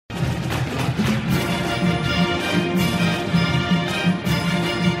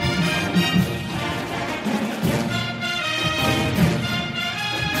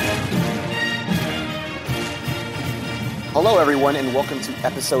Hello, everyone, and welcome to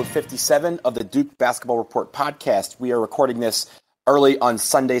episode 57 of the Duke Basketball Report podcast. We are recording this early on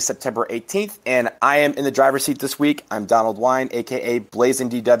Sunday, September 18th, and I am in the driver's seat this week. I'm Donald Wine, a.k.a. Blazing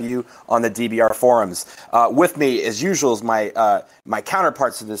DW on the DBR forums. With me, as usual, is my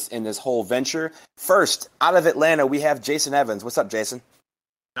counterparts in this whole venture. First, out of Atlanta, we have Jason Evans. What's up, Jason?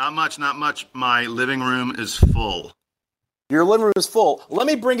 Not much. My living room is full. Your living room is full. Let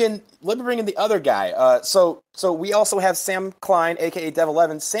me bring in the other guy. So we also have Sam Klein, aka Devil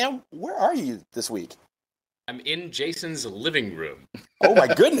Evans. Sam, where are you this week? I'm in Jason's living room. Oh my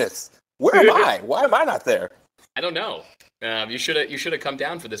goodness! Where am I? Why am I not there? I don't know. You should have come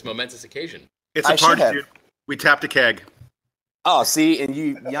down for this momentous occasion. It's a party, dude. We tapped a keg. Oh, see, and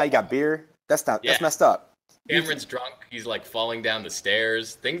you got beer. That's messed up. Cameron's drunk. He's like falling down the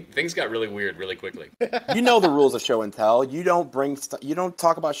stairs. Things got really weird really quickly. You know the rules of show and tell. You don't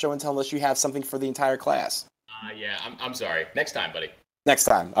talk about show and tell unless you have something for the entire class. Yeah, I'm sorry. Next time, buddy. Next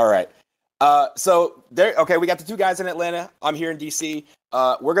time. All right. Okay, we got the two guys in Atlanta. I'm here in DC.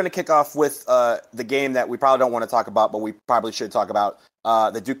 We're going to kick off with the game that we probably don't want to talk about, but we probably should talk about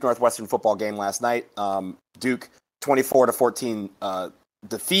the Duke Northwestern football game last night. Duke 24-14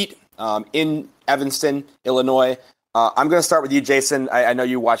 defeat in Evanston, Illinois. I'm going to start with you, Jason. I know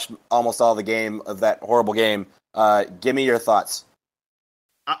you watched almost all the game of that horrible game. Give me your thoughts.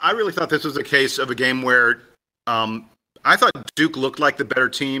 I really thought this was a case of a game where I thought Duke looked like the better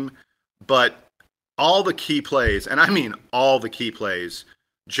team, but all the key plays, and I mean all the key plays,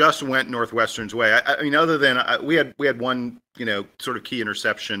 just went Northwestern's way. I mean, other than we had one, sort of key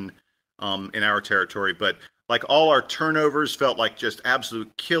interception in our territory, but like all our turnovers felt like just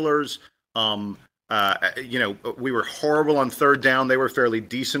absolute killers. We were horrible on third down. They were fairly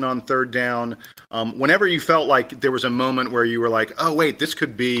decent on third down. Whenever you felt like there was a moment where you were like, oh, wait, this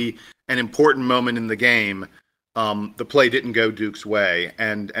could be an important moment in the game, the play didn't go Duke's way.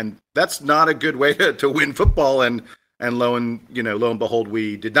 And that's not a good way to win football. And lo and behold,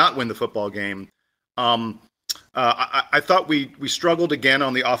 we did not win the football game. I thought we struggled again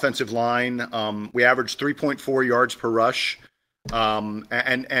on the offensive line. We averaged 3.4 yards per rush.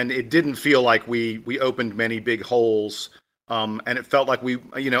 And it didn't feel like we opened many big holes. And it felt like we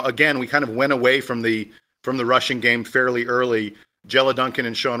kind of went away from the rushing game fairly early. Jella Duncan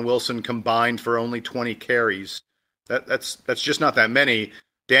and Sean Wilson combined for only 20 carries. That's just not that many.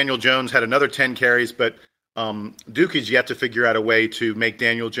 Daniel Jones had another 10 carries, but Duke has yet to figure out a way to make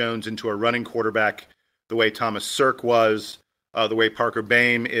Daniel Jones into a running quarterback the way Thomas Sirk was, the way Parker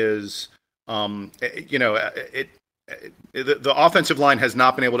Boehm is. The offensive line has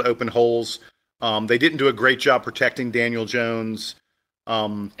not been able to open holes. They didn't do a great job protecting Daniel Jones.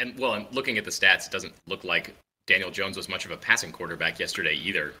 And looking at the stats, it doesn't look like Daniel Jones was much of a passing quarterback yesterday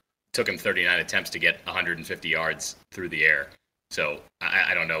either. It took him 39 attempts to get 150 yards through the air. So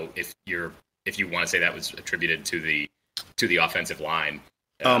I don't know if you want to say that was attributed to the offensive line.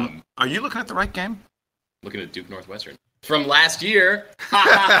 Are you looking at the right game? Looking at Duke Northwestern from last year.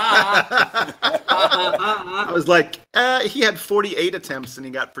 I was like, he had 48 attempts and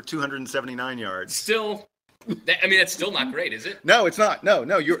he got for 279 yards. Still, that's still not great, is it? No, it's not. No.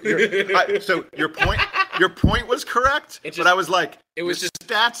 So your point was correct, but I was like, it was just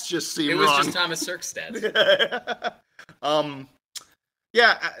stats just seem wrong. It was just Thomas Sirk's stats.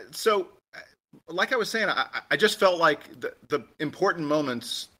 So like I was saying, I just felt like the important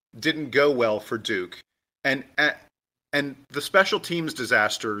moments didn't go well for Duke. And the special teams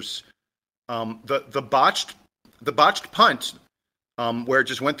disasters, the botched punt, where it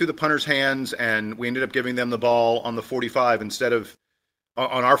just went through the punter's hands, and we ended up giving them the ball on the 45 on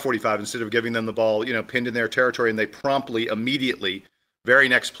our 45 instead of giving them the ball, pinned in their territory, and they promptly, immediately, very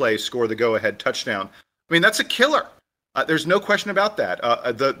next play, score the go-ahead touchdown. I mean, that's a killer. There's no question about that.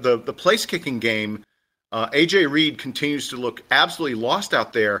 The place kicking game, A.J. Reed continues to look absolutely lost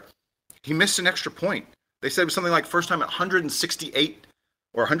out there. He missed an extra point. They said it was something like first time at 168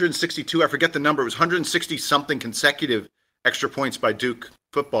 or 162. I forget the number. It was 160-something consecutive extra points by Duke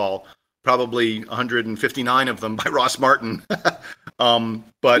football, probably 159 of them by Ross Martin.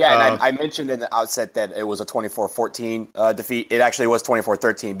 I mentioned in the outset that it was a 24-14 defeat. It actually was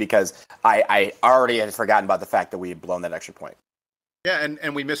 24-13 because I already had forgotten about the fact that we had blown that extra point. Yeah,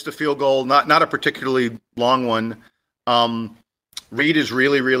 and we missed a field goal, not a particularly long one. Reed is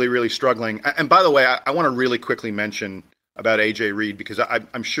really, really, really struggling. And by the way, I want to really quickly mention about A.J. Reed because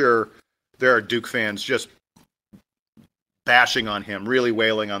I'm sure there are Duke fans just bashing on him, really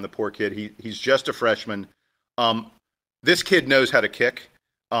wailing on the poor kid. He's just a freshman. This kid knows how to kick.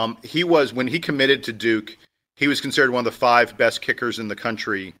 When he committed to Duke, he was considered one of the 5 best kickers in the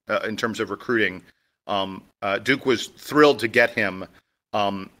country in terms of recruiting. Duke was thrilled to get him,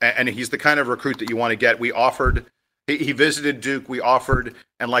 and he's the kind of recruit that you want to get. We offered. He visited Duke. We offered,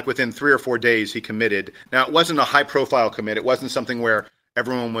 and like within 3 or 4 days, he committed. Now, it wasn't a high-profile commit. It wasn't something where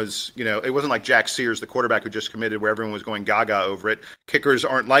everyone was, it wasn't like Jack Sears, the quarterback who just committed, where everyone was going gaga over it. Kickers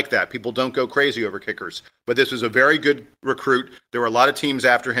aren't like that. People don't go crazy over kickers. But this was a very good recruit. There were a lot of teams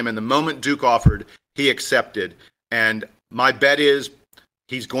after him, and the moment Duke offered, he accepted. And my bet is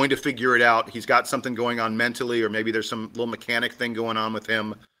he's going to figure it out. He's got something going on mentally, or maybe there's some little mechanic thing going on with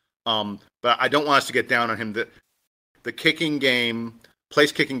him. But I don't want us to get down on him. The kicking game,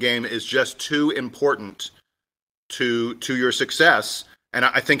 place kicking game, is just too important to your success. And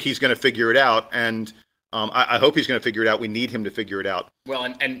I think he's going to figure it out. And I hope he's going to figure it out. We need him to figure it out. Well,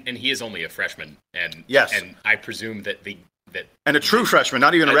 and he is only a freshman. And yes. And I presume that and a true freshman,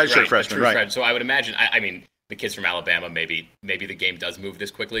 not even a redshirt freshman, right? So I would imagine, I mean, the kids from Alabama, maybe the game does move this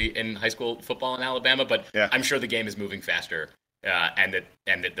quickly in high school football in Alabama, but yeah. I'm sure the game is moving faster. And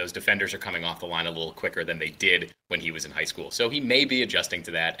that those defenders are coming off the line a little quicker than they did when he was in high school. So he may be adjusting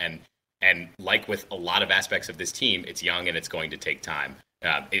to that. And like with a lot of aspects of this team, it's young and it's going to take time.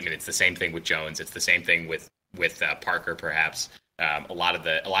 I mean, it's the same thing with Jones. It's the same thing with Parker, perhaps. A lot of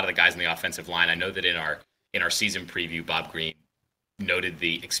the guys in the offensive line. I know that in our season preview, Bob Green noted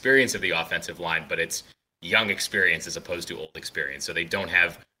the experience of the offensive line, but it's young experience as opposed to old experience. So they don't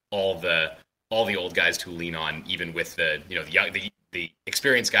have all the old guys to lean on, even with the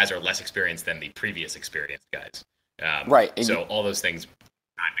experienced guys are less experienced than the previous experienced guys. Right. And so all those things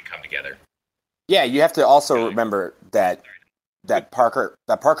time to come together. Yeah, you have to also remember that Parker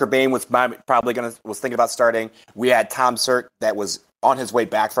Bain was thinking about starting. We had Tom Sirk that was on his way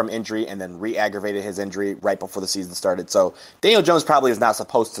back from injury and then re-aggravated his injury right before the season started. So Daniel Jones probably is not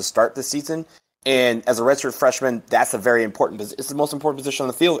supposed to start this season. And as a redshirt freshman, that's a very important – it's the most important position on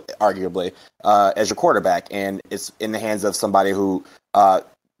the field, arguably, as your quarterback. And it's in the hands of somebody who,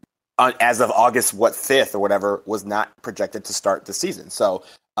 as of August 5th or whatever, was not projected to start the season. So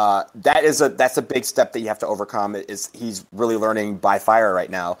that's a big step that you have to overcome. He's really learning by fire right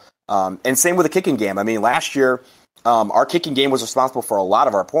now. And same with the kicking game. I mean, last year, our kicking game was responsible for a lot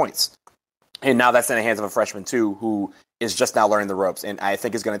of our points. And now that's in the hands of a freshman, too, who is just now learning the ropes. And I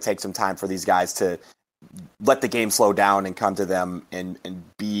think it's going to take some time for these guys to let the game slow down and come to them and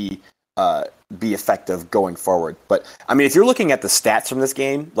be effective going forward. But, I mean, if you're looking at the stats from this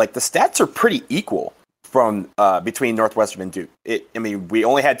game, like the stats are pretty equal from between Northwestern and Duke. We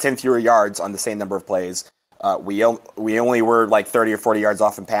only had 10 fewer yards on the same number of plays. We only were like 30 or 40 yards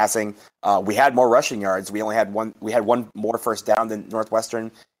off in passing. We had more rushing yards. We had one more first down than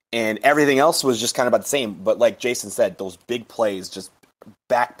Northwestern. And everything else was just kind of about the same. But like Jason said, those big plays, just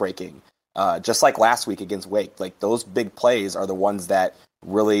backbreaking, just like last week against Wake. Like those big plays are the ones that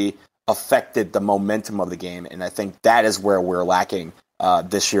really affected the momentum of the game. And I think that is where we're lacking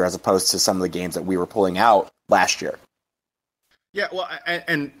this year as opposed to some of the games that we were pulling out last year. Yeah, well,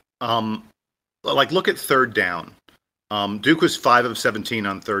 and look at third down. Duke was 5 of 17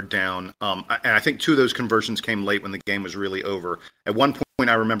 on third down. And I think 2 of those conversions came late when the game was really over. At one point,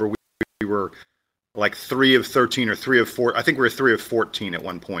 I remember we were like 3 of 13 or 3 of 4. I think we were 3 of 14 at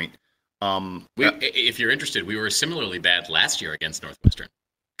one point. If you're interested, we were similarly bad last year against Northwestern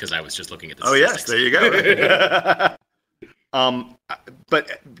because I was just looking at the statistics. Oh, yes, there you go.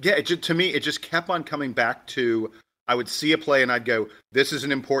 But yeah, to me, it just kept on coming back to, I would see a play and I'd go, this is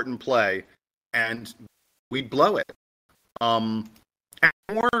an important play, and we'd blow it. And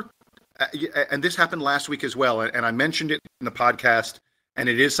this happened last week as well, and I mentioned it in the podcast, and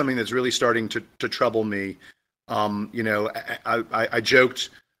it is something that's really starting to trouble me. I joked,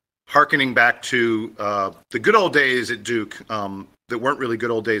 hearkening back to the good old days at Duke, that weren't really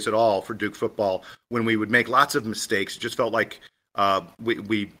good old days at all for Duke football, when we would make lots of mistakes. It just felt like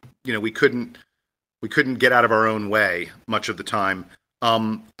we couldn't get out of our own way much of the time.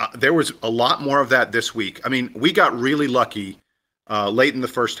 There was a lot more of that this week. I mean, we got really lucky late in the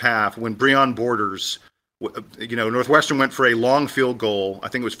first half when Breon Borders, Northwestern went for a long field goal. I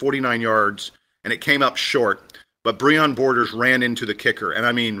think it was 49 yards, and it came up short. But Breon Borders ran into the kicker, and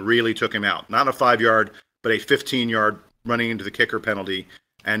I mean really took him out. Not a 5-yard, but a 15-yard running into the kicker penalty,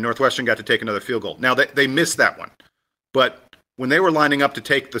 and Northwestern got to take another field goal. Now, they missed that one. But when they were lining up to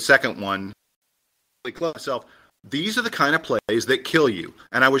take the second one, these are the kind of plays that kill you.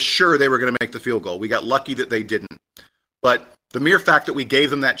 And I was sure they were going to make the field goal. We got lucky that they didn't. But the mere fact that we gave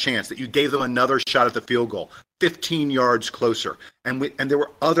them that chance, that you gave them another shot at the field goal, 15 yards closer, and there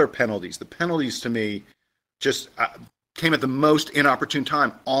were other penalties. The penalties, to me, just came at the most inopportune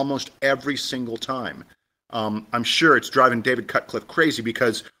time, almost every single time. I'm sure it's driving David Cutcliffe crazy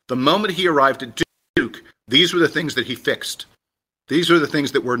because the moment he arrived at Duke, these were the things that he fixed. These are the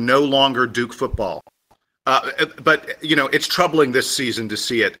things that were no longer Duke football. But it's troubling this season to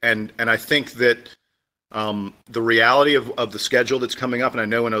see it, and I think that the reality of the schedule that's coming up, and I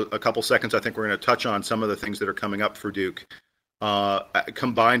know in a couple seconds I think we're going to touch on some of the things that are coming up for Duke,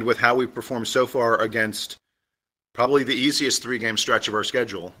 combined with how we've performed so far against probably the easiest 3-game stretch of our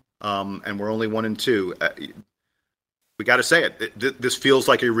schedule, and we're only 1-2. We got to say it. This feels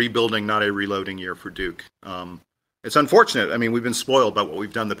like a rebuilding, not a reloading year for Duke. It's unfortunate. I mean, we've been spoiled by what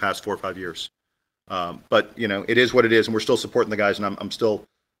we've done the past 4 or 5 years. But it is what it is, and we're still supporting the guys, and I'm still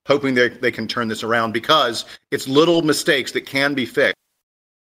hoping they can turn this around, because it's little mistakes that can be fixed.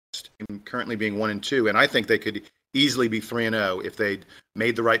 In currently being 1-2, and I think they could easily be 3-0 if they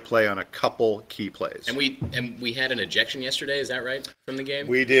made the right play on a couple key plays. And we had an ejection yesterday. Is that right, from the game?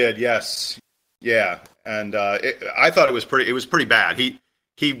 We did, yes, yeah. And I thought it was pretty bad. He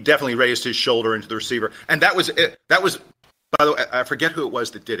definitely raised his shoulder into the receiver, and that was it. That was, by the way, I forget who it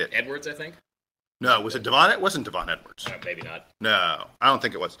was that did it. Edwards, I think. No, was it Devon? It wasn't Devon Edwards. Maybe not. No, I don't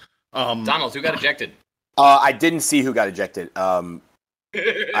think it was. Donald, who got ejected? I didn't see who got ejected.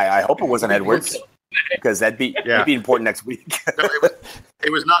 I hope it wasn't Edwards, because that'd be important next week. No,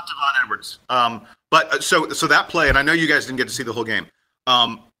 it was not Devon Edwards. But so that play, and I know you guys didn't get to see the whole game.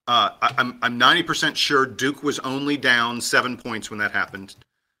 I'm 90% sure Duke was only down 7 points when that happened.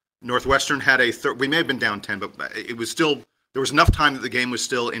 Northwestern had we may have been down 10, but it was still, there was enough time that the game was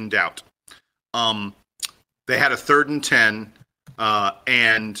still in doubt. They had a 3rd and 10,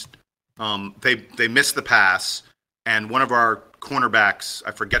 and they missed the pass, and one of our cornerbacks,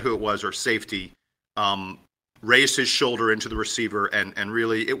 I forget who it was, or safety, raised his shoulder into the receiver, and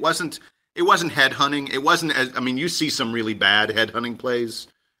really it wasn't head hunting. It wasn't you see some really bad head hunting plays,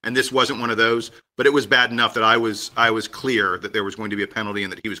 and this wasn't one of those, but it was bad enough that I was clear that there was going to be a penalty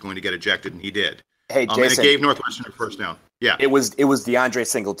and that he was going to get ejected, and he did. Hey, Jason, and it gave Northwestern a first down. Yeah. It was DeAndre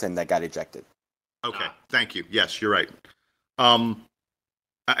Singleton that got ejected. Okay, thank you. Yes, you're right. And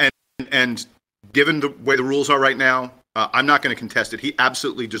given the way the rules are right now, I'm not going to contest it. He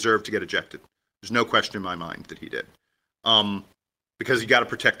absolutely deserved to get ejected. There's no question in my mind that he did. Because you got to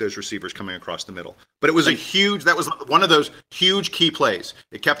protect those receivers coming across the middle. But it was that was one of those huge key plays.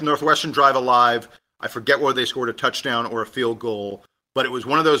 It kept the Northwestern drive alive. I forget whether they scored a touchdown or a field goal, but it was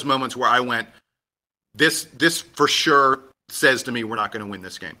one of those moments where I went, this for sure says to me we're not going to win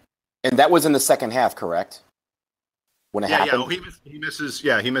this game. And that was in the second half, correct? When it happened? Yeah, he misses.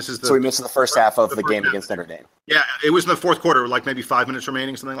 Yeah, he misses. So he misses the first half of the game against Notre Dame. Yeah, it was in the fourth quarter, like maybe 5 minutes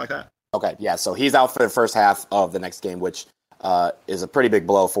remaining, something like that. Okay, yeah. So he's out for the first half of the next game, which is a pretty big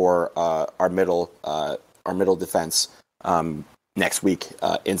blow for our middle defense next week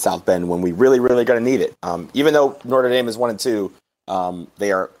in South Bend, when we really, really going to need it. Even though Notre Dame is 1-2,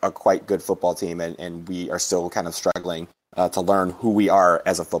 they are a quite good football team, and we are still kind of struggling to learn who we are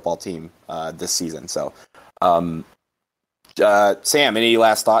as a football team this season. So, Sam, any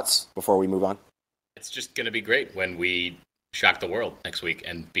last thoughts before we move on? It's just going to be great when we shock the world next week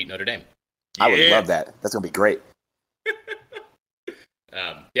and beat Notre Dame. Yeah. I would love that. That's going to be great.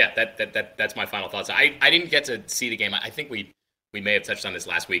 That's my final thoughts. I didn't get to see the game. I think we may have touched on this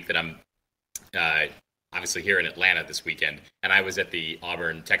last week, that I'm obviously here in Atlanta this weekend, and I was at the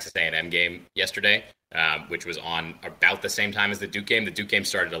Auburn-Texas A&M game yesterday, which was on about the same time as the Duke game. The Duke game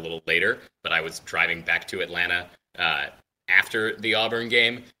started a little later, but I was driving back to Atlanta after the Auburn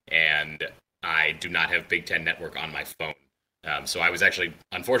game, and I do not have Big Ten Network on my phone. So I was actually,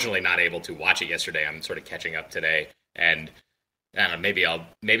 unfortunately, not able to watch it yesterday. I'm sort of catching up today, and I don't know,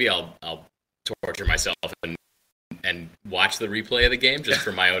 maybe I'll torture myself and watch the replay of the game just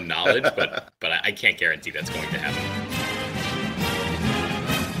for my own knowledge, but I can't guarantee that's going to happen.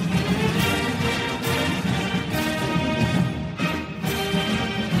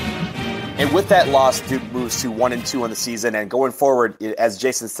 And with that loss, Duke moves to 1-2 on the season. And going forward, as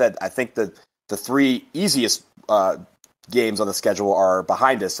Jason said, I think the three easiest games on the schedule are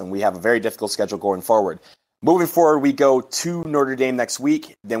behind us, and we have a very difficult schedule going forward. Moving forward, we go to Notre Dame next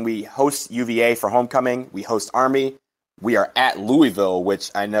week. Then we host UVA for homecoming. We host Army. We are at Louisville,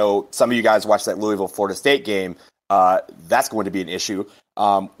 which I know some of you guys watched that Louisville-Florida State game. That's going to be an issue.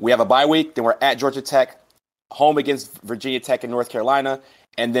 We have a bye week. Then we're at Georgia Tech, home against Virginia Tech and North Carolina.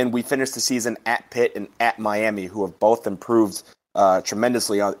 And then we finish the season at Pitt and at Miami, who have both improved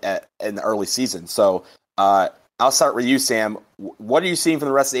tremendously in the early season. So I'll start with you, Sam. What are you seeing from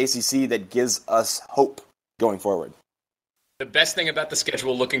the rest of the ACC that gives us hope going forward? The best thing about the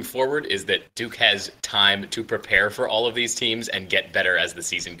schedule looking forward is that Duke has time to prepare for all of these teams and get better as the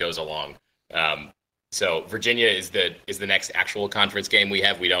season goes along. So Virginia is the next actual conference game we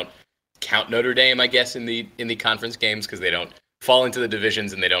have. We don't count Notre Dame, I guess, in the conference games because they don't fall into the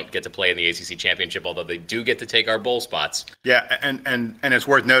divisions and they don't get to play in the ACC championship, although they do get to take our bowl spots. Yeah, and it's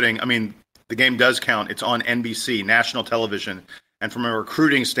worth noting, I mean, the game does count. It's on NBC, national television. And from a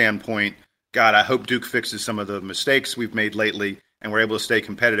recruiting standpoint, God, I hope Duke fixes some of the mistakes we've made lately and we're able to stay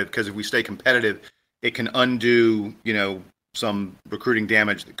competitive, because if we stay competitive, it can undo, some recruiting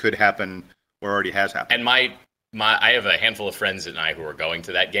damage that could happen or already has happened. And I have a handful of friends and I who are going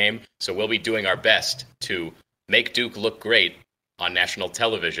to that game, so we'll be doing our best to make Duke look great on national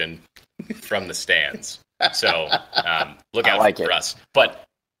television from the stands. So look out for us. But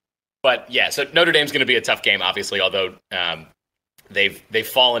yeah, so Notre Dame's going to be a tough game, obviously, although they've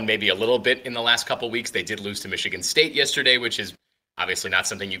fallen maybe a little bit in the last couple of weeks. They did lose to Michigan State yesterday, which is obviously not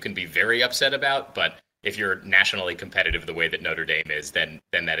something you can be very upset about. But if you're nationally competitive the way that Notre Dame is, then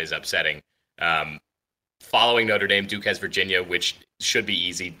that is upsetting. Following Notre Dame, Duke has Virginia, which should be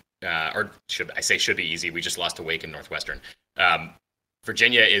easy. Should be easy. We just lost to Wake and Northwestern.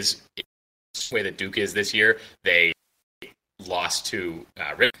 Virginia is the way that Duke is this year. They lost to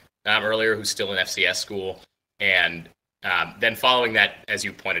Rip earlier, who's still in FCS school. And then following that, as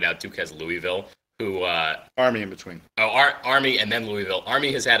you pointed out, Duke has Louisville, who Army in between. Army and then Louisville.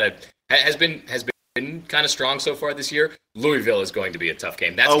 Army has been kind of strong so far this year. Louisville is going to be a tough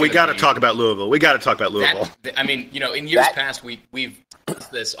game. We got to talk about Louisville. In years past, we've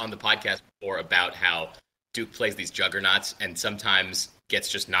this on the podcast before about how Duke plays these juggernauts and sometimes gets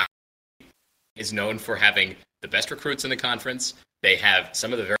just knocked. Is known for having the best recruits in the conference. They have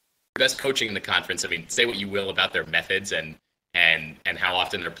some of the very best coaching in the conference. I mean, say what you will about their methods and how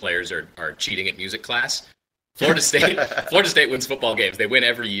often their players are cheating at music class. Florida State wins football games. They win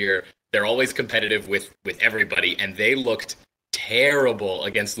every year. They're always competitive with everybody, and they looked terrible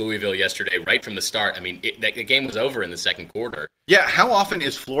against Louisville yesterday right from the start. I mean, the game was over in the second quarter. Yeah, how often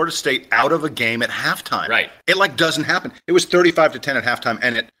is Florida State out of a game at halftime? Right. It doesn't happen. It was 35-10 at halftime,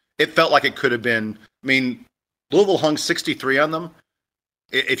 and it felt like it could have been. I mean, Louisville hung 63 on them.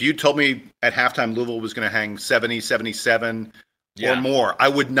 If you told me at halftime Louisville was going to hang 70, 77 or more, I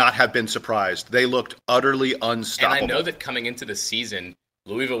would not have been surprised. They looked utterly unstoppable. And I know that coming into the season,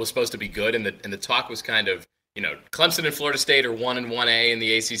 Louisville was supposed to be good, and the talk was kind of, Clemson and Florida State are 1 and 1A in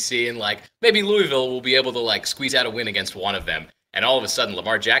the ACC, and maybe Louisville will be able to squeeze out a win against one of them. And all of a sudden,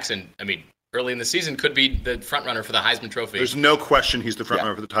 Lamar Jackson, early in the season, could be the front runner for the Heisman Trophy. There's no question he's the front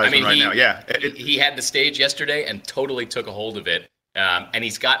runner for the Heisman right now. Yeah, he had the stage yesterday and totally took a hold of it. And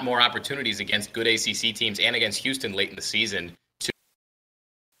he's got more opportunities against good ACC teams and against Houston late in the season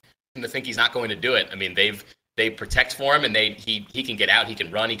to think he's not going to do it. I mean, they protect for him, and he can get out, he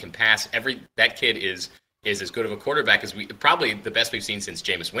can run, he can pass. That kid is as good of a quarterback as probably the best we've seen since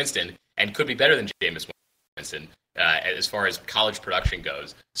Jameis Winston, and could be better than Jameis Winston as far as college production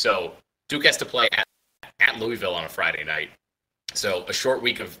goes. So Duke has to play at Louisville on a Friday night. So a short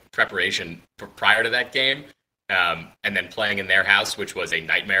week of preparation prior to that game, and then playing in their house, which was a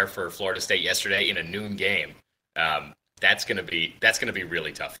nightmare for Florida State yesterday in a noon game. That's gonna be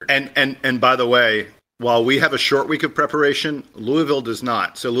really tough for Duke. And by the way, while we have a short week of preparation, Louisville does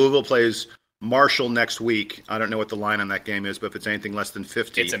not. So Louisville plays Marshall next week. I don't know what the line on that game is, but if it's anything less than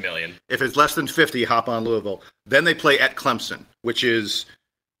 50. It's $1 million. If it's less than 50, hop on Louisville. Then they play at Clemson, which is,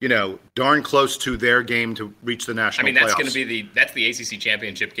 darn close to their game to reach the national playoffs. That's going to be that's the ACC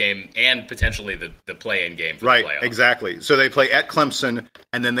championship game and potentially the play-in game for the playoffs. Right, exactly. So they play at Clemson,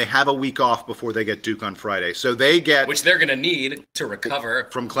 and then they have a week off before they get Duke on Friday. So they get... Which they're going to need to recover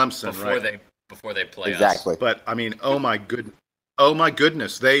from Clemson, before they play exactly. us. But, oh my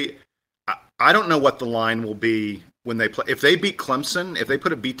goodness. I don't know what the line will be when they play. If they beat Clemson, if they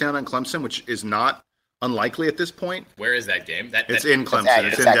put a beat down on Clemson, which is not unlikely at this point. Where is that game? It's in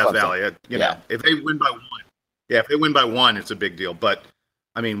Clemson. It's in Death Valley. If they win by one, it's a big deal. But,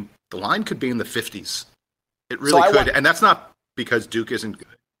 the line could be in the 50s. It really could. And that's not because Duke isn't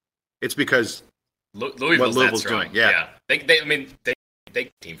good. It's because Louisville's doing. Yeah. They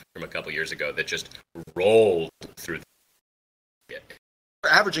team from a couple years ago that just rolled through.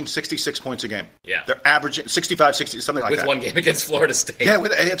 They're averaging 66 points a game. Yeah. They're averaging 65, 60, something like that. With one game against Florida State. Yeah,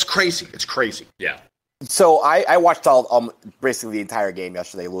 it's crazy. It's crazy. Yeah. So I watched basically the entire game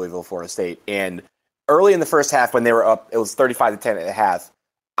yesterday, Louisville, Florida State. And early in the first half when they were up, it was 35-10 at half.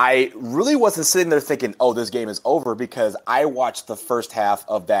 I really wasn't sitting there thinking, oh, this game is over, because I watched the first half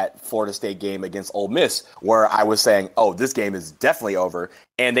of that Florida State game against Ole Miss where I was saying, oh, this game is definitely over.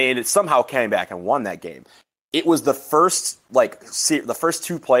 And they somehow came back and won that game. It was the first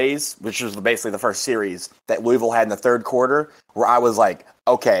two plays, which was basically the first series that Louisville had in the third quarter, where I was like,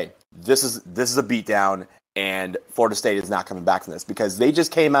 okay, this is a beatdown, and Florida State is not coming back from this because they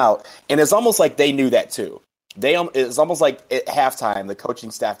just came out, and it's almost like they knew that too. It's almost like at halftime, the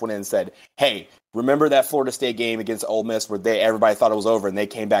coaching staff went in and said, "Hey, remember that Florida State game against Ole Miss where everybody thought it was over and they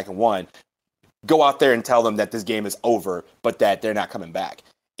came back and won? Go out there and tell them that this game is over, but that they're not coming back."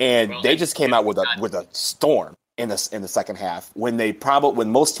 And they just came out with a storm in the second half when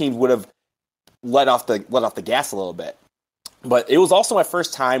most teams would have let off the gas a little bit. But it was also my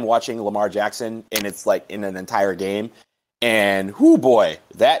first time watching Lamar Jackson, and it's like in an entire game. And boy,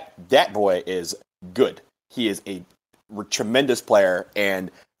 that boy is good. He is a tremendous player, and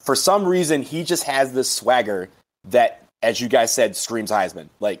for some reason, he just has this swagger that, as you guys said, screams Heisman.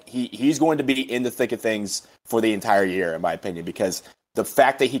 Like he's going to be in the thick of things for the entire year, in my opinion, because the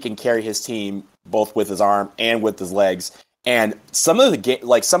fact that he can carry his team both with his arm and with his legs. And some of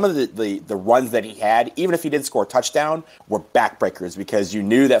the runs that he had, even if he didn't score a touchdown, were backbreakers because you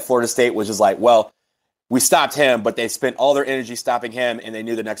knew that Florida State was just like, well, we stopped him, but they spent all their energy stopping him, and they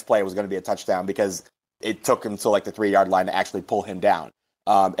knew the next play was going to be a touchdown because it took him to like the 3-yard line to actually pull him down.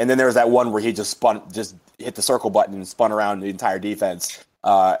 And then there was that one where he just hit the circle button and spun around the entire defense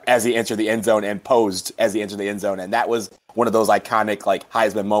as he entered the end zone and posed as he entered the end zone. And that was one of those iconic like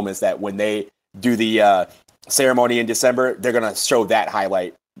Heisman moments that when they do the ceremony in December, they're going to show that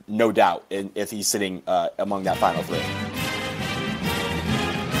highlight, no doubt, if he's sitting among that final three.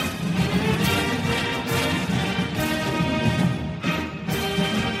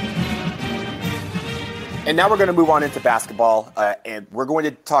 And now we're going to move on into basketball, and we're going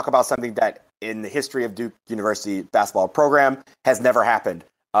to talk about something that in the history of Duke University basketball program has never happened,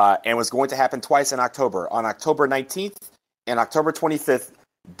 and was going to happen twice in October. On October 19th and October 25th,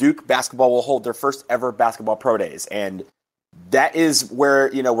 Duke basketball will hold their first ever basketball pro days. And that is where,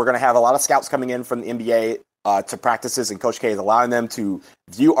 we're going to have a lot of scouts coming in from the NBA to practices, and Coach K is allowing them to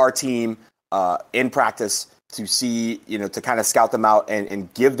view our team in practice to see, to kind of scout them out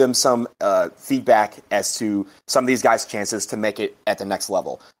and give them some feedback as to some of these guys' chances to make it at the next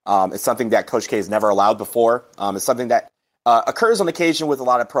level. It's something that Coach K has never allowed before. It's something that occurs on occasion with a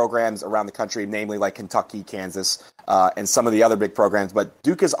lot of programs around the country, namely like Kentucky, Kansas, and some of the other big programs. But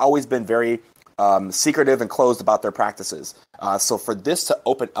Duke has always been very secretive and closed about their practices. So for this to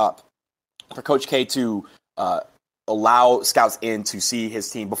open up, for Coach K to allow scouts in to see his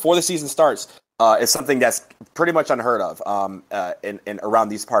team before the season starts, is something that's pretty much unheard of in around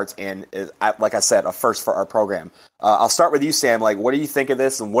these parts, and is, like I said, a first for our program. I'll start with you, Sam. Like, what do you think of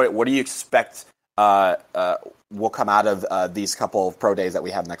this, and what do you expect will come out of these couple of pro days that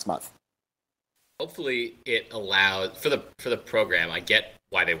we have next month? Hopefully, it allows for the program. I get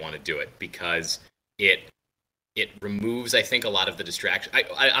why they want to do it because it removes, I think, a lot of the distraction.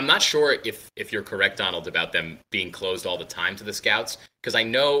 I'm not sure if you're correct, Donald, about them being closed all the time to the scouts, because I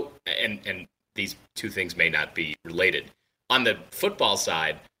know and these two things may not be related. On the football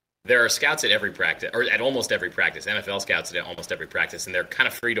side, there are scouts at every practice, or at almost every practice, NFL scouts at almost every practice, and they're kind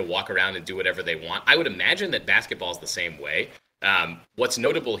of free to walk around and do whatever they want. I would imagine that basketball is the same way. What's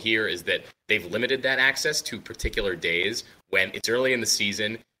notable here is that they've limited that access to particular days when it's early in the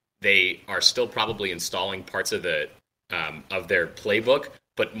season. They are still probably installing parts of their playbook,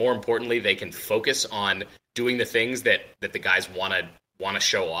 but more importantly, they can focus on doing the things that the guys want to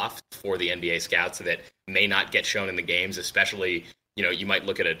show off for the NBA scouts that may not get shown in the games. Especially, you might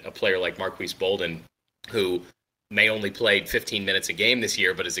look at a player like Marquise Bolden, who may only played 15 minutes a game this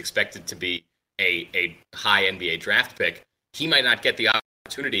year, but is expected to be a high NBA draft pick. He might not get the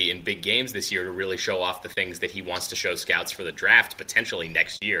opportunity in big games this year to really show off the things that he wants to show scouts for the draft potentially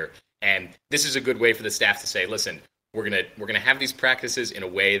next year. And this is a good way for the staff to say, listen, we're gonna have these practices in a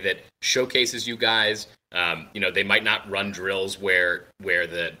way that showcases you guys. They might not run drills where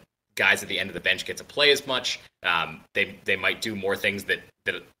the guys at the end of the bench get to play as much. They might do more things that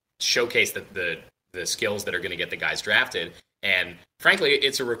showcase the skills that are going to get the guys drafted. And frankly,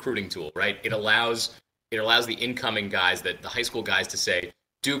 it's a recruiting tool, right? It allows the incoming guys, the high school guys, to say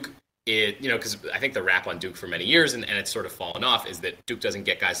Duke. Because I think the rap on Duke for many years, and it's sort of fallen off, is that Duke doesn't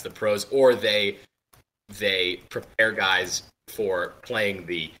get guys to the pros, or they prepare guys for playing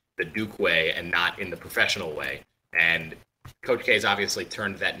the Duke way and not in the professional way. And Coach K has obviously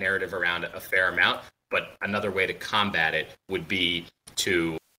turned that narrative around a fair amount, but another way to combat it would be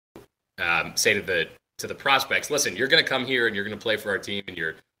to say to the prospects, listen, you're going to come here and you're going to play for our team, and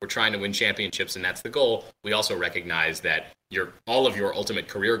we're trying to win championships, and that's the goal. We also recognize that all of your ultimate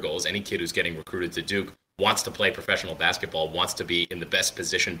career goals, any kid who's getting recruited to Duke wants to play professional basketball, wants to be in the best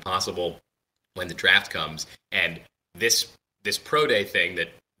position possible when the draft comes. And this pro day thing that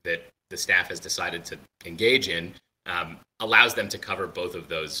the staff has decided to engage in allows them to cover both of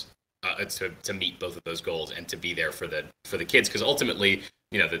those to meet both of those goals and to be there for the kids, because ultimately,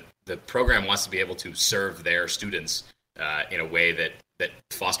 the program wants to be able to serve their students in a way that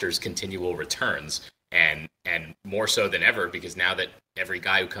fosters continual returns, and more so than ever, because now that every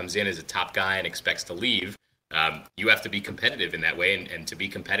guy who comes in is a top guy and expects to leave, you have to be competitive in that way, and to be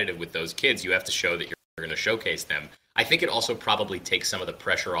competitive with those kids, you have to show that you're going to showcase them. I think it also probably takes some of the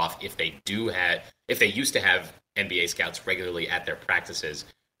pressure off if they used to have NBA scouts regularly at their practices.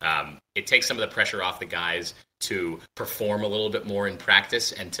 It takes some of the pressure off the guys to perform a little bit more in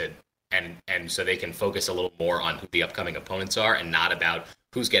practice, and so they can focus a little more on who the upcoming opponents are, and not about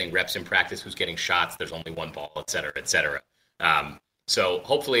who's getting reps in practice, who's getting shots, there's only one ball, et cetera, et cetera. So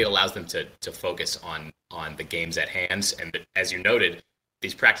hopefully it allows them to focus on the games at hand. And as you noted,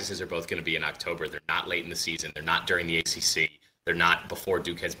 these practices are both going to be in October. They're not late in the season. They're not during the ACC. They're not before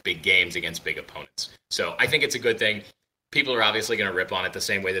Duke has big games against big opponents. So I think it's a good thing. People are obviously going to rip on it the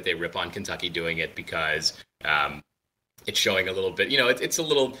same way that they rip on Kentucky doing it, because it's showing a little bit, it's a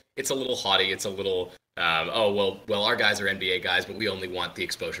little haughty. It's a little, well, our guys are NBA guys, but we only want the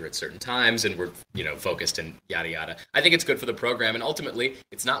exposure at certain times, and we're, focused and yada, yada. I think it's good for the program. And ultimately,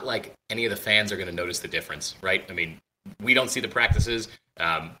 it's not like any of the fans are going to notice the difference, right? I mean, we don't see the practices.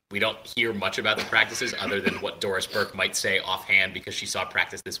 We don't hear much about the practices other than what Doris Burke might say offhand because she saw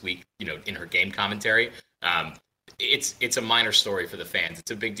practice this week, in her game commentary. It's a minor story for the fans.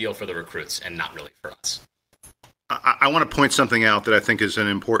 It's a big deal for the recruits, and not really for us. I want to point something out that I think is an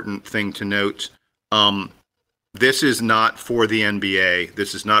important thing to note. This is not for the NBA.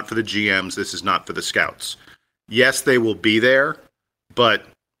 This is not for the GMs. This is not for the scouts. Yes, they will be there, but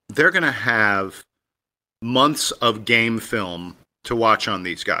they're going to have months of game film to watch on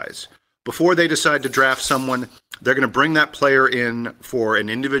these guys. Before they decide to draft someone, they're going to bring that player in for an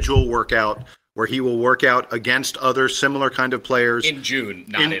individual workout where he will work out against other similar kind of players. In June,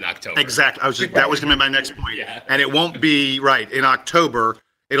 not in October. Exactly. That was going to be my next point. Yeah. And it won't be, in October.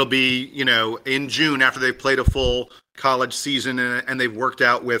 It'll be, in June after they've played a full college season and they've worked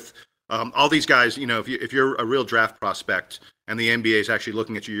out with all these guys. If you're a real draft prospect and the NBA is actually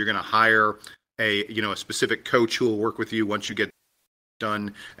looking at you, you're going to hire a specific coach who will work with you once you get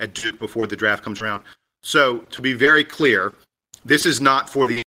done at Duke before the draft comes around. So to be very clear, this is not for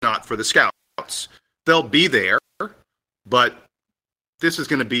the scouts. They'll be there, but this is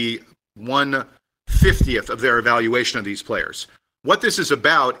going to be 1/50th of their evaluation of these players. What this is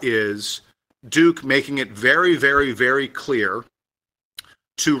about is Duke making it very, very, very clear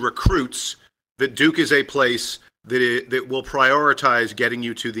to recruits that Duke is a place that will prioritize getting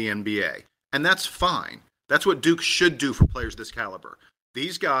you to the NBA. And that's fine. That's what Duke should do for players this caliber.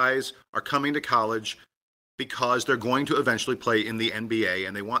 These guys are coming to college because they're going to eventually play in the NBA,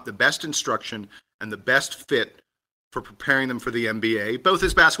 and they want the best instruction and the best fit for preparing them for the NBA, both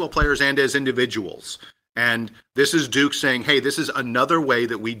as basketball players and as individuals. And this is Duke saying, hey, this is another way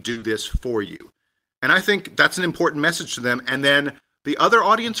that we do this for you. And I think that's an important message to them. And then the other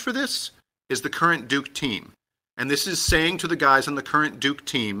audience for this is the current Duke team. And this is saying to the guys on the current Duke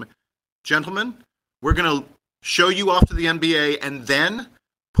team, gentlemen, we're going to show you off to the NBA and then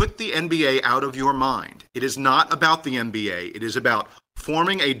put the NBA out of your mind. It is not about the NBA. It is about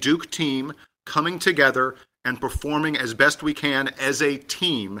forming a Duke team, coming together and performing as best we can as a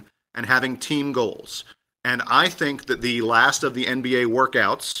team and having team goals. And I think that the last of the NBA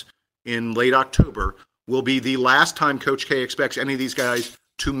workouts in late October will be the last time Coach K expects any of these guys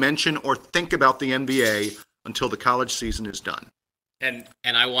to mention or think about the NBA until the college season is done. And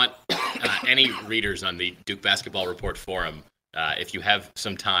I want any readers on the Duke Basketball Report forum, if you have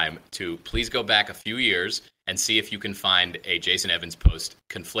some time, to please go back a few years and see if you can find a Jason Evans post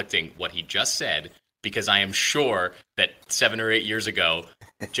conflicting what he just said, because I am sure that 7 or 8 years ago,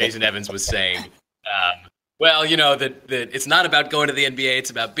 Jason Evans was saying, that it's not about going to the NBA, it's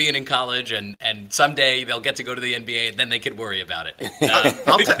about being in college, and someday they'll get to go to the NBA, and then they could worry about it.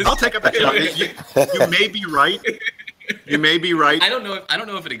 I'll take up that shot. You may be right. You may be right. I don't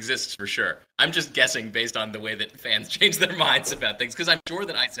know if it exists for sure. I'm just guessing based on the way that fans change their minds about things, because I'm sure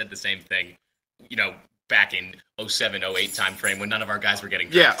that I said the same thing, back in 07, 08 time frame when none of our guys were getting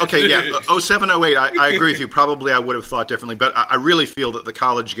drafted. 07, 08, I agree with you. Probably I would have thought differently, but I really feel that the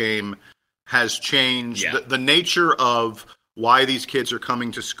college game has changed. Yeah. The nature of why these kids are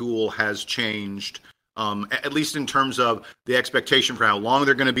coming to school has changed, at least in terms of the expectation for how long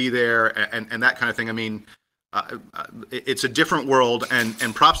they're going to be there and that kind of thing. I mean, it's a different world, and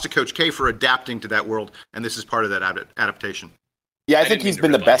props to Coach K for adapting to that world, and this is part of that adaptation. Yeah, I think he's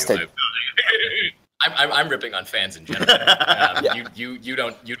been the best at. I'm ripping on fans in general. You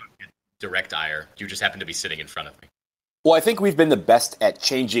don't get direct ire. You just happen to be sitting in front of me. Well, I think we've been the best at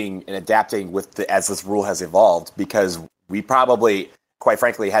changing and adapting as this rule has evolved, because we probably, quite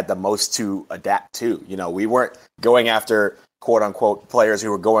frankly, had the most to adapt to. We weren't going after quote unquote players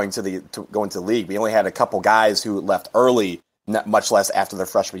who were going to the league. We only had a couple guys who left early, not much less after their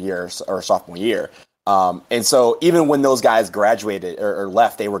freshman year or sophomore year. And so even when those guys graduated or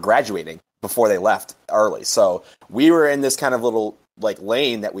left, they were graduating before they left early. So we were in this kind of little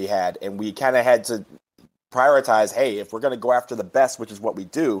lane that we had, and we kind of had to prioritize, hey, if we're going to go after the best, which is what we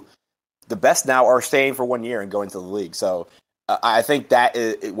do, the best now are staying for 1 year and going to the league. So I think that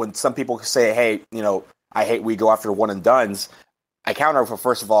when some people say, hey, I hate we go after one and dones, I counter for,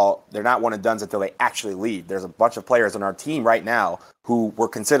 first of all, they're not one and dones until they actually leave. There's a bunch of players on our team right now who were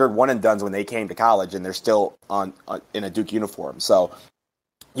considered one and dones when they came to college, and they're still in a Duke uniform. So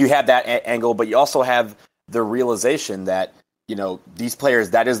you have that angle, but you also have the realization that these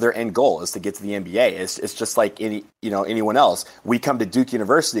players, that is their end goal, is to get to the NBA. It's just like anyone else. We come to Duke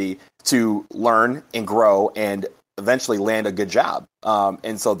University to learn and grow and eventually land a good job.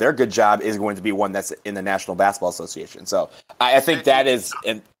 And so their good job is going to be one that's in the National Basketball Association. So I think that is.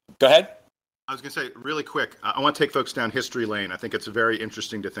 And go ahead. I was going to say really quick. I want to take folks down history lane. I think it's very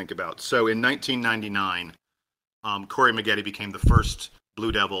interesting to think about. So in 1999, Corey Maggette became the first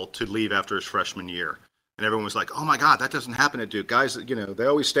Blue Devil to leave after his freshman year. And everyone was like, oh, my God, that doesn't happen at Duke. Guys, they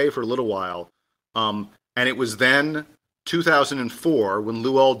always stay for a little while. And it was then 2004 when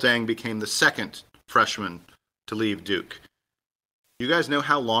Luol Deng became the second freshman to leave Duke. You guys know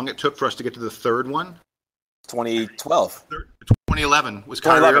how long it took for us to get to the third one? 2012. 2011 was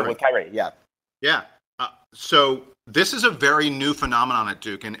Kyrie 2011 Irving. with Kyrie, yeah. Yeah. So this is a very new phenomenon at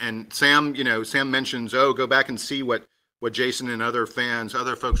Duke. And Sam, Sam mentions, go back and see what Jason and other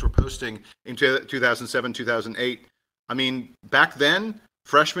folks were posting in 2007, 2008. I mean, back then,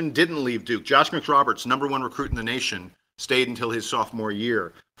 freshmen didn't leave Duke. Josh McRoberts, number one recruit in the nation, stayed until his sophomore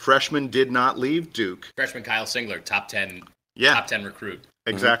year. Freshmen did not leave Duke. Freshman Kyle Singler, top 10 recruit.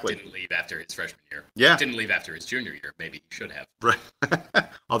 Exactly. Didn't leave after his freshman year. Yeah. Didn't leave after his junior year. Maybe he should have. Right.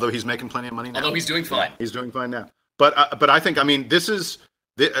 Although he's making plenty of money now. Although he's doing fine. He's doing fine now. But I think, this is,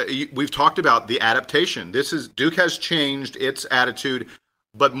 we've talked about the adaptation. Duke has changed its attitude.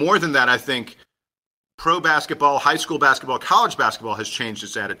 But more than that, I think pro basketball, high school basketball, college basketball has changed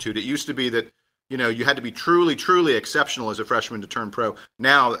its attitude. It used to be that, you had to be truly, truly exceptional as a freshman to turn pro.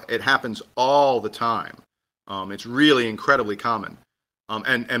 Now it happens all the time. It's really incredibly common.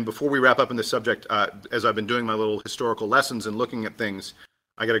 And before we wrap up in this subject, as I've been doing my little historical lessons and looking at things,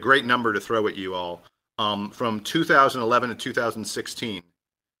 I got a great number to throw at you all. From 2011 to 2016,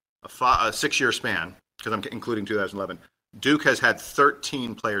 a 6-year span, because I'm including 2011, Duke has had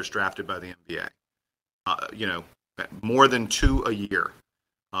 13 players drafted by the NBA. More than 2 a year.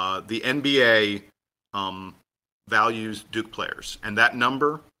 The NBA values Duke players, and that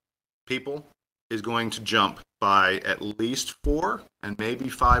number, people, is going to jump by at least 4 and maybe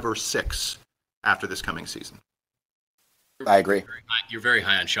 5 or 6 after this coming season. I agree. You're very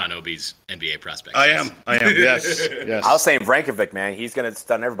high on Sean Obi's NBA prospects. I am. Yes. Yes. I was saying Brankovic, man. He's going to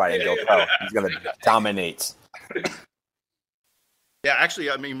stun everybody and go pro. He's going to dominate. Yeah, actually,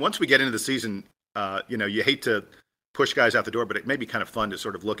 once we get into the season, you hate to push guys out the door, but it may be kind of fun to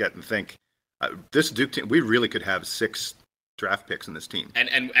sort of look at and think, this Duke team, we really could have 6 draft picks in this team.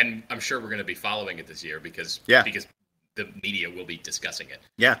 And I'm sure we're going to be following it this year because the media will be discussing it.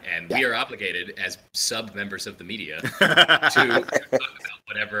 Yeah. And we are obligated as sub-members of the media to talk about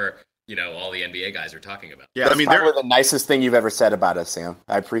whatever, all the NBA guys are talking about. Yeah, that's probably the nicest thing you've ever said about us, Sam.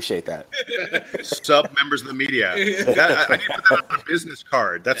 I appreciate that. Sub-members of the media. I need to put that on a business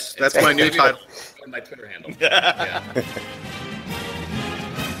card. That's my new title. My Twitter handle. Yeah.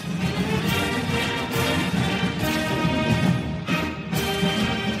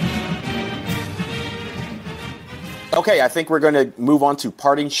 Okay, I think we're going to move on to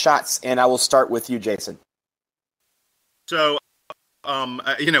parting shots, and I will start with you, Jason. So,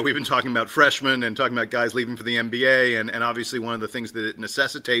 we've been talking about freshmen and talking about guys leaving for the NBA, and obviously one of the things that it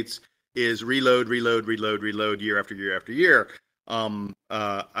necessitates is reload year after year after year.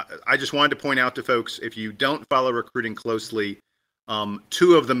 I just wanted to point out to folks, if you don't follow recruiting closely,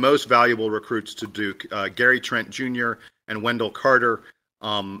 2 of the most valuable recruits to Duke, Gary Trent Jr. and Wendell Carter,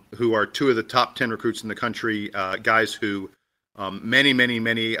 who are 2 of the top 10 recruits in the country, guys who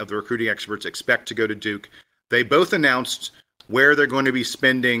many of the recruiting experts expect to go to Duke. They both announced where they're going to be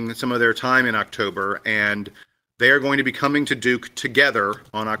spending some of their time in October, and they are going to be coming to Duke together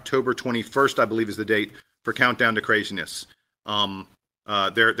on October 21st, I believe is the date, for Countdown to Craziness.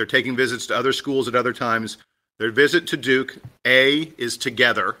 They're taking visits to other schools at other times. Their visit to Duke, A, is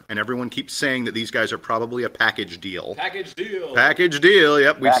together, and everyone keeps saying that these guys are probably a package deal. Package deal. Package deal.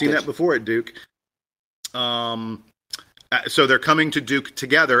 Yep, we've seen that before at Duke. So they're coming to Duke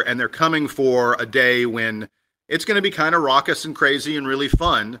together, and they're coming for a day when it's going to be kind of raucous and crazy and really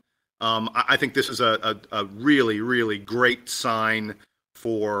fun. I think this is a really, really great sign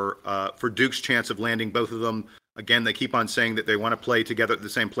for Duke's chance of landing both of them. Again, they keep on saying that they want to play together at the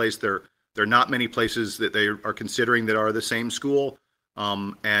same place. There are not many places that they are considering that are the same school,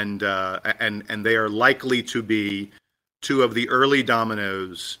 and they are likely to be two of the early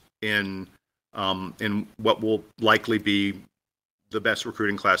dominoes in what will likely be the best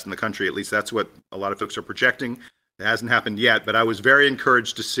recruiting class in the country. At least that's what a lot of folks are projecting. It hasn't happened yet, but I was very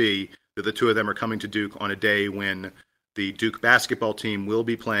encouraged to see that the two of them are coming to Duke on a day when the Duke basketball team will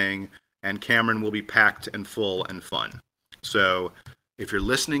be playing and Cameron will be packed and full and fun. So if you're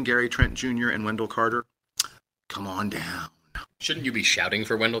listening, Gary Trent Jr. and Wendell Carter, come on down. Shouldn't you be shouting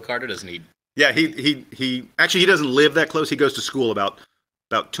for Wendell Carter? Doesn't he? Yeah, he actually, he doesn't live that close. He goes to school about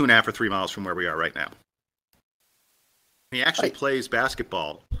 2.5 or 3 miles from where we are right now. He actually plays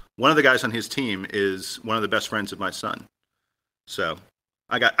basketball. One of the guys on his team is one of the best friends of my son. So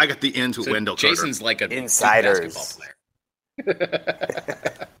I got the ins with Wendell Carter. Jason's like an insiders basketball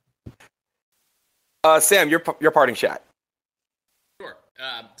player. Sam, your parting shot. Sure.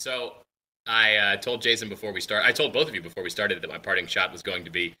 So I told Jason before we start. I told both of you before we started that my parting shot was going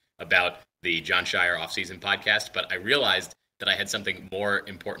to be about the John Shire offseason podcast, but I realized that I had something more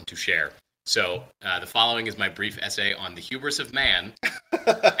important to share. So the following is my brief essay on the hubris of man,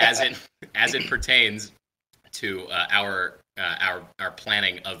 as it pertains to our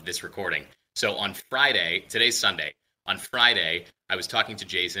planning of this recording. So on Friday, today's Sunday. On Friday, I was talking to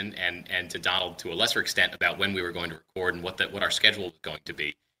Jason and to Donald to a lesser extent about when we were going to record and what our schedule was going to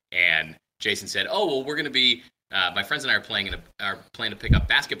be. And Jason said, "Oh, well, we're going to be my friends and I are playing to pick up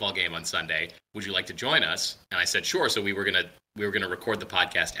basketball game on Sunday. Would you like to join us?" And I said, "Sure." So we were gonna record the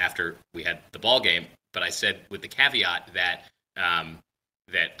podcast after we had the ball game. But I said with the caveat that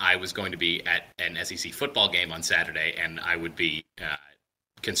that I was going to be at an SEC football game on Saturday, and I would be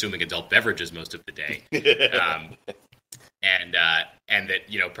consuming adult beverages most of the day, and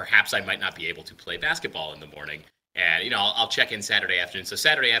that perhaps I might not be able to play basketball in the morning. And I'll check in Saturday afternoon. So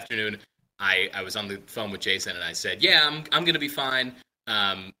Saturday afternoon, I was on the phone with Jason, and I said, "Yeah, I'm going to be fine.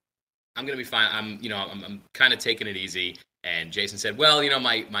 I'm going to be fine. I'm kind of taking it easy." And Jason said, "Well,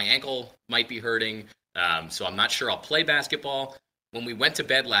 my ankle might be hurting, so I'm not sure I'll play basketball." When we went to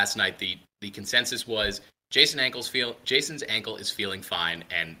bed last night, the consensus was Jason's ankle is feeling fine,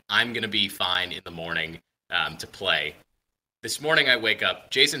 and I'm going to be fine in the morning to play. This morning I wake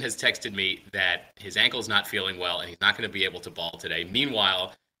up, Jason has texted me that his ankle's not feeling well, and he's not going to be able to ball today.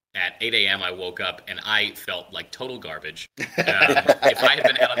 Meanwhile, at 8 a.m. I woke up, and I felt like total garbage. If I had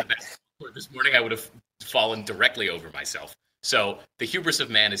been out on the basketball court this morning, I would have fallen directly over myself. So the hubris of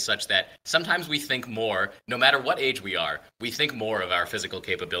man is such that sometimes we think more, no matter what age we are, we think more of our physical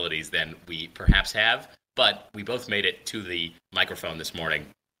capabilities than we perhaps have. But we both made it to the microphone this morning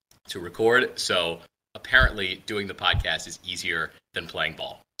to record. So apparently doing the podcast is easier than playing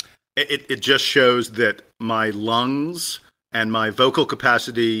ball. It just shows that my lungs and my vocal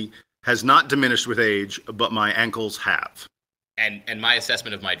capacity has not diminished with age, but my ankles have. And my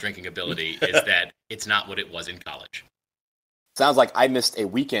assessment of my drinking ability is that it's not what it was in college. Sounds like I missed a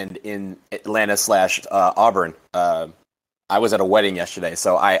weekend in Atlanta / Auburn. I was at a wedding yesterday,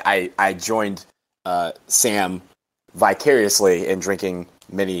 so I joined Sam vicariously in drinking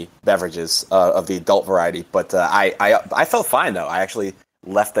many beverages of the adult variety. But I felt fine, though. I actually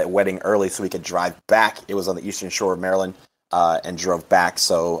left that wedding early so we could drive back. It was on the Eastern Shore of Maryland, and drove back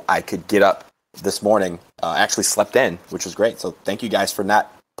so I could get up this morning. Actually slept in, which was great. So thank you guys for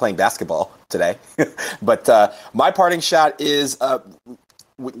not playing basketball today. But my parting shot is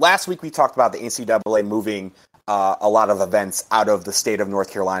last week we talked about the NCAA moving a lot of events out of the state of North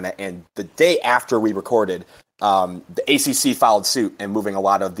Carolina, and the day after we recorded, the ACC followed suit and moving a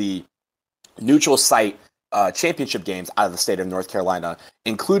lot of the neutral site championship games out of the state of North Carolina,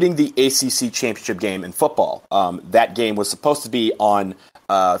 including the ACC championship game in football. That game was supposed to be on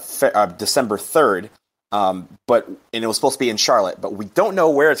December 3rd, but it was supposed to be in Charlotte, but we don't know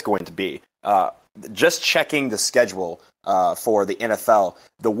where it's going to be. Just checking the schedule for the NFL,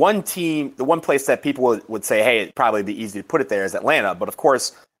 the one place that people would say, hey, it'd probably be easy to put it there is Atlanta. But of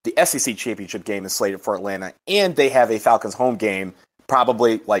course, the SEC championship game is slated for Atlanta, and they have a Falcons home game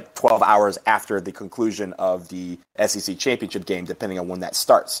probably like 12 hours after the conclusion of the SEC championship game, depending on when that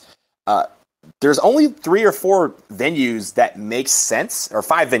starts. There's only 3 or 4 venues that make sense, or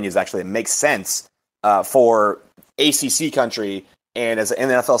 5 venues actually that make sense for ACC country, and as an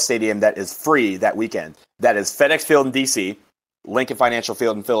NFL stadium that is free that weekend. That is FedEx Field in DC, Lincoln Financial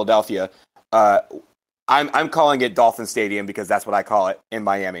Field in Philadelphia. I'm calling it Dolphin Stadium because that's what I call it in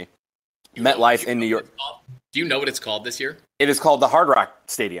Miami. MetLife in New York. Do you know what it's called this year? It is called the Hard Rock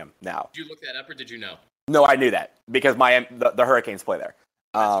Stadium now. Did you look that up or did you know? No, I knew that because the Hurricanes play there.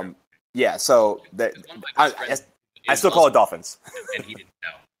 Yeah, so I still call it Dolphins. And he didn't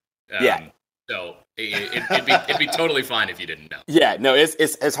know. Yeah. So it'd be totally fine if you didn't know. Yeah, no,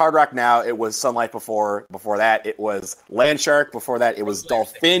 it's Hard Rock now. It was Sun Life before that. It was Landshark before that. It was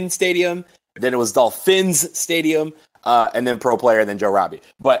Dolphin Stadium. Then it was Dolphins Stadium. And then Pro Player, and then Joe Robbie.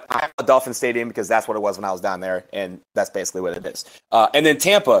 But I have a Dolphin Stadium because that's what it was when I was down there, and that's basically what it is. And then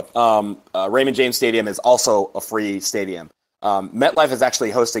Tampa, Raymond James Stadium is also a free stadium. MetLife is actually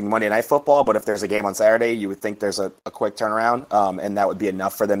hosting Monday Night Football, but if there's a game on Saturday, you would think there's a quick turnaround, and that would be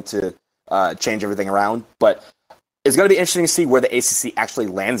enough for them to change everything around. But it's going to be interesting to see where the ACC actually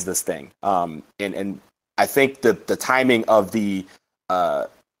lands this thing. And I think the timing of the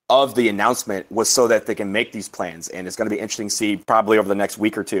announcement was so that they can make these plans, and it's going to be interesting to see probably over the next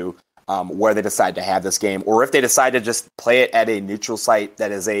week or two where they decide to have this game, or if they decide to just play it at a neutral site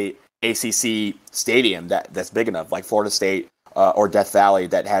that is a ACC stadium that's big enough, like Florida State or Death Valley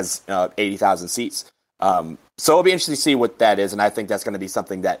that has 80,000 seats. So it'll be interesting to see what that is, and I think that's going to be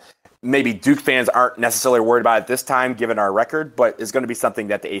something that maybe Duke fans aren't necessarily worried about at this time, given our record, but is going to be something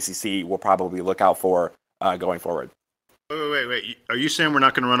that the ACC will probably look out for going forward. Wait. Are you saying we're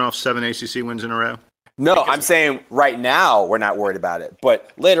not going to run off 7 ACC wins in a row? No, I'm saying right now we're not worried about it.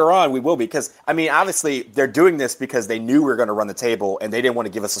 But later on we will be because, I mean, obviously they're doing this because they knew we were going to run the table and they didn't want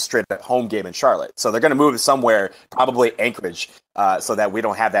to give us a straight home game in Charlotte. So they're going to move it somewhere, probably Anchorage, so that we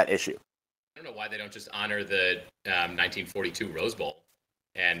don't have that issue. I don't know why they don't just honor the 1942 Rose Bowl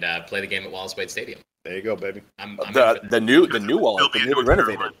and play the game at Wallace Wade Stadium. There you go, baby. The new Wallace, the newly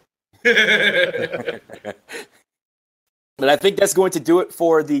renovated. But I think that's going to do it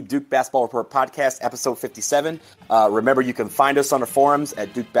for the Duke Basketball Report podcast, episode 57. Remember, you can find us on the forums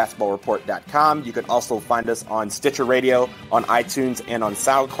at dukebasketballreport.com. You can also find us on Stitcher Radio, on iTunes, and on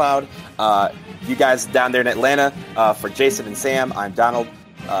SoundCloud. You guys down there in Atlanta, for Jason and Sam, I'm Donald.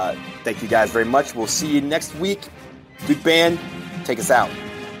 Thank you guys very much. We'll see you next week. Duke Band, take us out.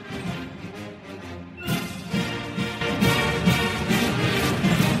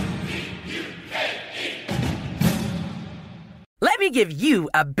 Let me give you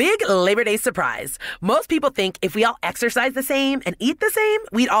a big Labor Day surprise. Most people think if we all exercise the same and eat the same,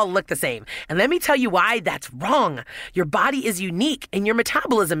 we'd all look the same. And let me tell you why that's wrong. Your body is unique and your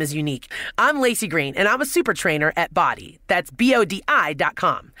metabolism is unique. I'm Lacey Green and I'm a super trainer at Body. That's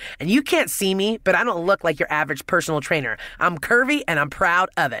BODI.com. And you can't see me, but I don't look like your average personal trainer. I'm curvy and I'm proud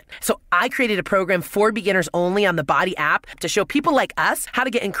of it. So I created a program for beginners only on the Body app to show people like us how to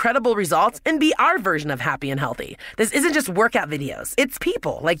get incredible results and be our version of happy and healthy. This isn't just workout videos. It's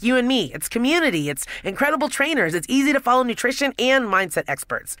people like you and me. It's community. It's incredible trainers. It's easy to follow nutrition and mindset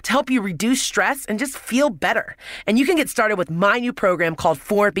experts to help you reduce stress and just feel better. And you can get started with my new program called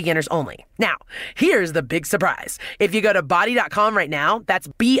For Beginners Only. Now, here's the big surprise. If you go to body.com right now, that's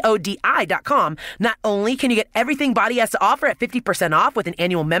BODI.com, not only can you get everything Body has to offer at 50% off with an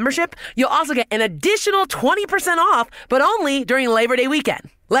annual membership, you'll also get an additional 20% off, but only during Labor Day weekend.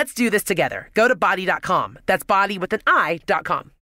 Let's do this together. Go to body.com. That's body with an I.com.